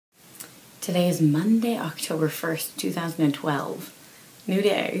Today is Monday, October 1st, 2012. New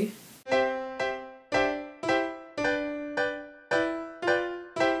day.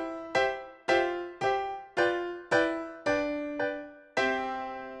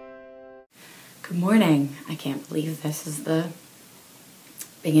 Good morning. I can't believe this is the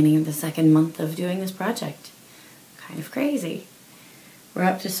beginning of the second month of doing this project. Kind of crazy. We're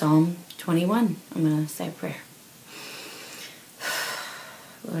up to Psalm 21. I'm going to say a prayer.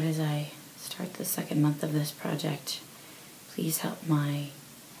 Lord, as I start the second month of this project, please help my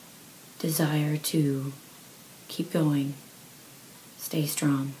desire to keep going, stay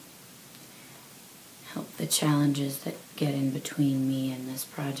strong. Help the challenges that get in between me and this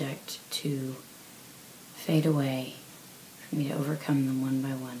project to fade away, for me to overcome them one by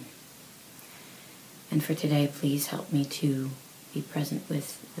one. And for today, please help me to be present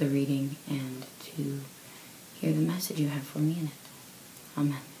with the reading and to hear the message you have for me in it.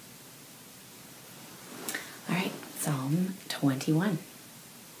 Amen. All right, Psalm 21.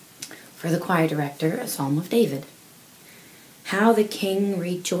 For the choir director, a psalm of David. How the king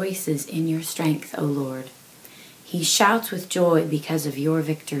rejoices in your strength, O Lord. He shouts with joy because of your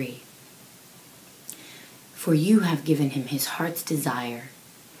victory. For you have given him his heart's desire.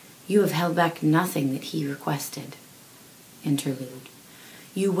 You have held back nothing that he requested. Interlude.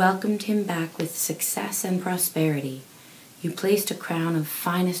 You welcomed him back with success and prosperity. You placed a crown of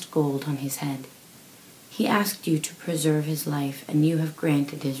finest gold on his head. He asked you to preserve his life, and you have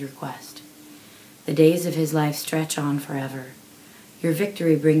granted his request. The days of his life stretch on forever. Your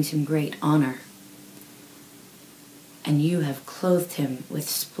victory brings him great honor, and you have clothed him with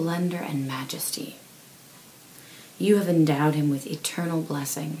splendor and majesty. You have endowed him with eternal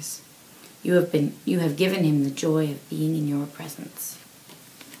blessings. You have given him the joy of being in your presence.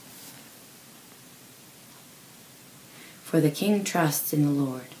 For the king trusts in the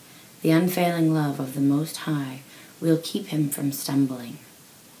Lord. The unfailing love of the Most High will keep him from stumbling.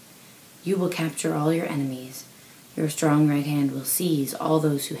 You will capture all your enemies. Your strong right hand will seize all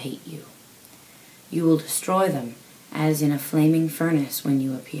those who hate you. You will destroy them as in a flaming furnace when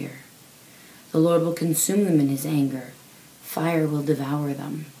you appear. The Lord will consume them in his anger. Fire will devour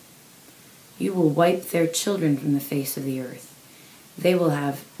them. You will wipe their children from the face of the earth. They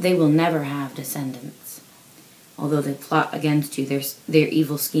will never have descendants. Although they plot against you, their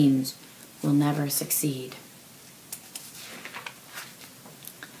evil schemes will never succeed.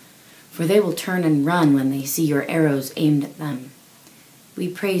 For they will turn and run when they see your arrows aimed at them. We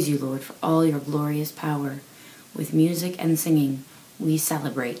praise you, Lord, for all your glorious power. With music and singing, we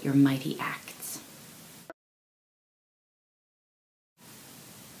celebrate your mighty acts.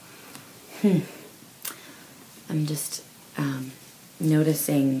 I'm just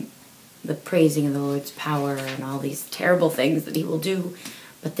noticing the praising of the Lord's power and all these terrible things that he will do,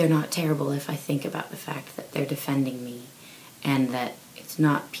 but they're not terrible if I think about the fact that they're defending me and that it's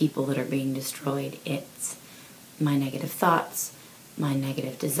not people that are being destroyed, it's my negative thoughts, my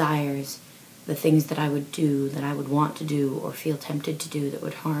negative desires, the things that I would do, that I would want to do or feel tempted to do that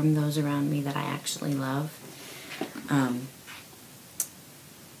would harm those around me that I actually love.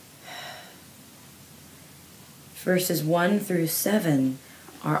 Verses 1 through 7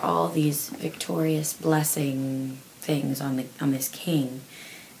 are all these victorious blessing things on this king,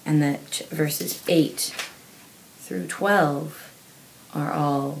 and that verses 8 through 12 are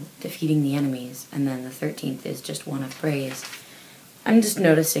all defeating the enemies, and then the 13th is just one of praise. I'm just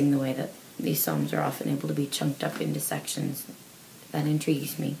noticing the way that these psalms are often able to be chunked up into sections. That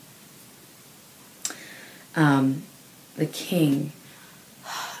intrigues me. The king,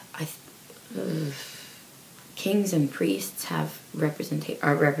 kings and priests are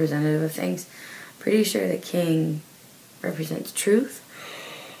representative of things. Pretty sure the king represents truth.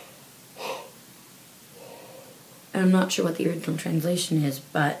 And I'm not sure what the original translation is,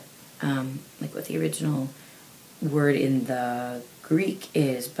 but like what the original word in the Greek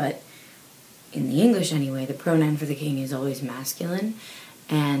is, but in the English anyway, the pronoun for the king is always masculine,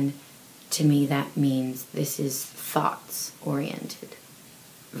 and to me that means this is thoughts oriented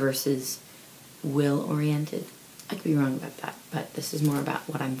versus will oriented. I could be wrong about that, but this is more about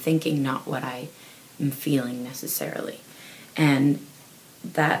what I'm thinking, not what I am feeling necessarily. And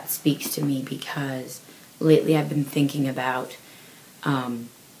that speaks to me because lately I've been thinking about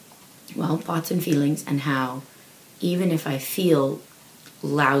thoughts and feelings, and how even if I feel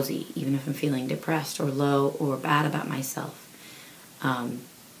lousy, even if I'm feeling depressed or low or bad about myself,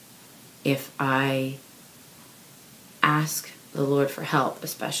 if I ask the Lord for help,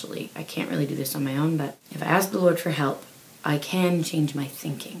 especially, I can't really do this on my own, but if I ask the Lord for help, I can change my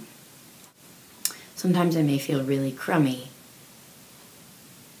thinking. Sometimes I may feel really crummy,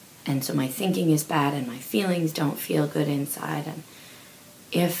 And so my thinking is bad and my feelings don't feel good inside. And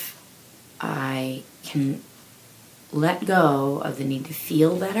if I can let go of the need to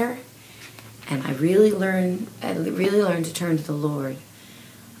feel better, and I really learn to turn to the Lord,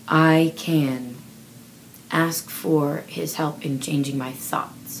 I can ask for His help in changing my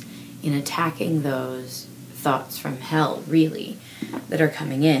thoughts, in attacking those thoughts from hell, really, that are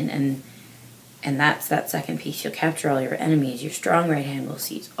coming in. And that's that second piece. You'll capture all your enemies. Your strong right hand will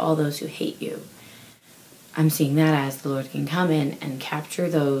seize all those who hate you. I'm seeing that as the Lord can come in and capture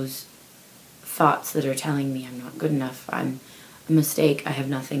those thoughts that are telling me I'm not good enough, I'm a mistake, I have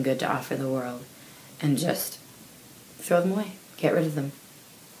nothing good to offer the world, and just throw them away, get rid of them.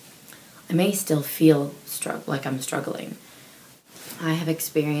 I may still feel like I'm struggling. I have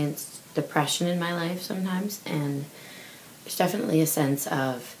experienced depression in my life sometimes, and there's definitely a sense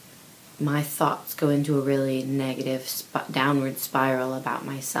of my thoughts go into a really negative downward spiral about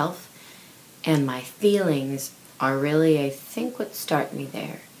myself, and my feelings are really, I think, what start me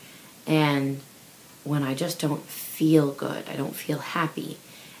there. And when I just don't feel good, I don't feel happy,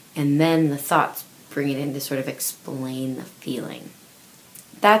 and then the thoughts bring it in to sort of explain the feeling.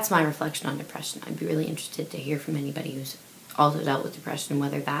 That's my reflection on depression. I'd be really interested to hear from anybody who's also dealt with depression,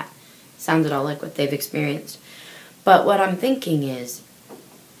 whether that sounds at all like what they've experienced. But what I'm thinking is,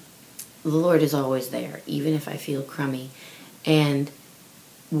 the Lord is always there, even if I feel crummy, and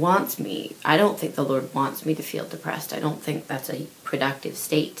wants me. I don't think the Lord wants me to feel depressed. I don't think that's a productive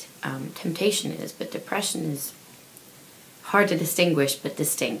state. Temptation is, but depression is hard to distinguish, but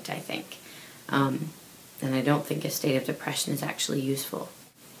distinct, I think. And I don't think a state of depression is actually useful.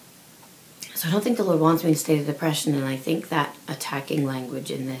 So I don't think the Lord wants me in a state of depression, and I think that attacking language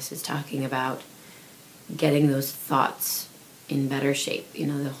in this is talking about getting those thoughts in better shape. You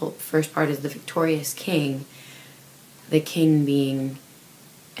know, the whole first part is the victorious king, the king being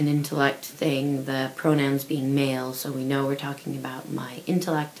an intellect thing, the pronouns being male, so we know we're talking about my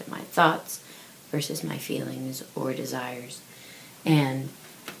intellect and my thoughts versus my feelings or desires. And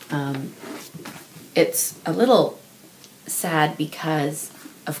it's a little sad because,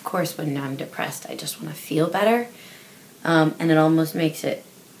 of course, when I'm depressed, I just want to feel better. And it almost makes it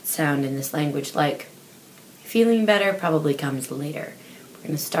sound in this language like feeling better probably comes later. We're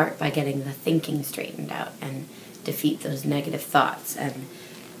going to start by getting the thinking straightened out and defeat those negative thoughts. And,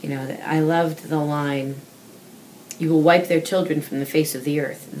 you know, I loved the line, "You will wipe their children from the face of the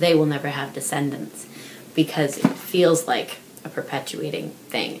earth. They will never have descendants," because it feels like a perpetuating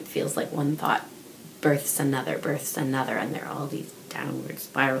thing. It feels like one thought births another, and there are all these downward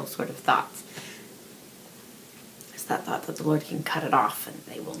spiral sort of thoughts. It's that thought that the Lord can cut it off and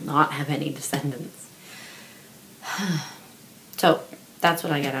they will not have any descendants. So that's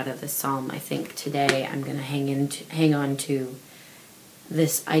what I got out of this psalm. I think today I'm going to hang on to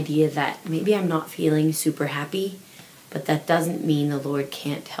this idea that maybe I'm not feeling super happy, but that doesn't mean the Lord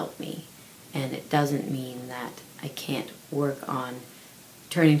can't help me. And it doesn't mean that I can't work on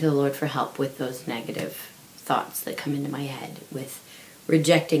turning to the Lord for help with those negative thoughts that come into my head, with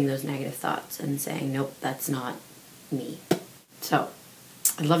rejecting those negative thoughts and saying, nope, that's not me. So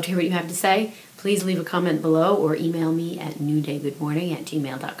I'd love to hear what you have to say. Please leave a comment below or email me at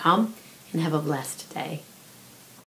newdaygoodmorning@gmail.com, and have a blessed day.